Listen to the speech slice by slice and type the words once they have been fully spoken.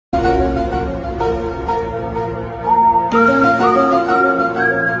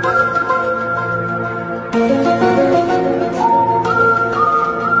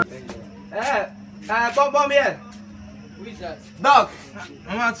Come here. Who is that? Dog.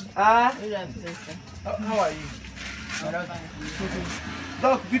 Mama. Ah. How are you?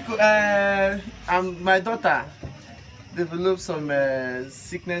 Dog, because my daughter developed some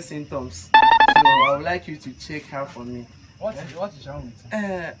sickness symptoms. So I would like you to check her for me. What is wrong with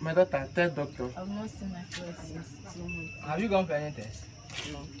you? My daughter, tell doctor. I've not seen my friend since 2 months. Have you gone for any test?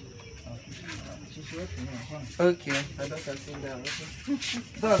 No. She should wait for me. Okay, my daughter sit down. Okay.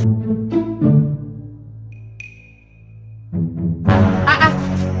 Dog.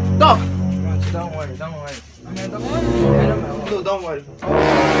 Dog. Don't worry. I mean, No, don't worry.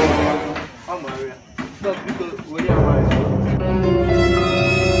 I'm Maria. Dog, because we are married.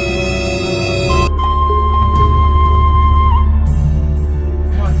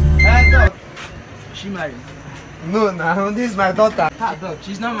 Dog. Is she married? No, now this is my daughter. Ah, dog,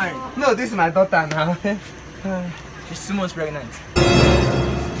 she's not married. No, this is my daughter now. She's 2 months pregnant.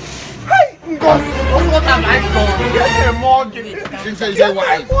 Hey, God, what am I doing? Get a mortgage. Get a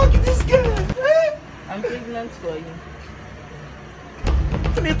mortgage, this girl. I'm pregnant for you.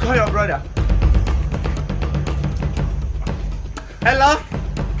 Let me call your brother. Hello?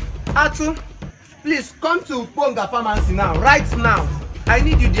 Atu, please come to Ponga Pharmacy now, right now. I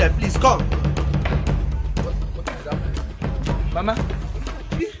need you there, please come. What is that? Mama?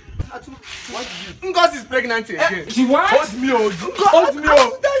 Atu, what did you? Ngozi is pregnant again. She what? Hold me, hold me.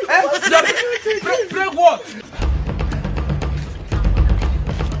 Break what?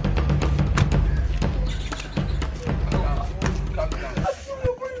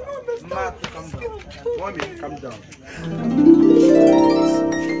 Mommy, calm down.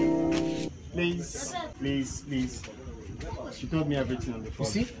 Please. She told me everything on the phone.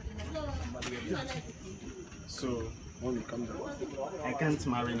 You see? So, mommy, calm down. I can't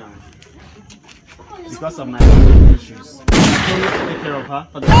marry now because of my health issues. I promised to take care of her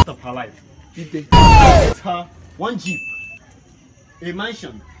for the rest of her life. Get her 1 Jeep, a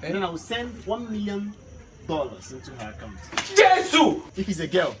mansion, and then I will send $1 million into her account. Jesus! If it's a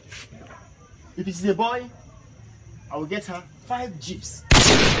girl, if it's a boy, I will get her 5 Jeeps.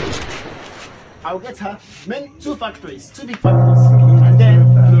 I will get her 2 factories, 2 big factories, and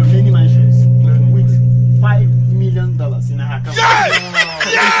then many mansions with $5 million in her account.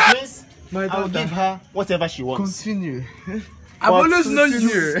 Yes! I will give her whatever she wants. Continue. I've always known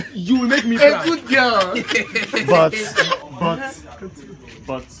you. You will make me A proud. good girl.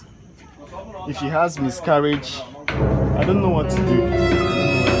 But if she has miscarriage, I don't know what to do.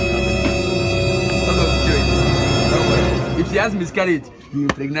 If she has miscarriage, you will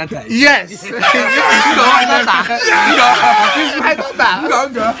pregnant her. Yes. This is my daughter. This is my daughter.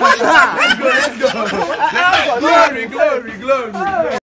 Let's go. Glory.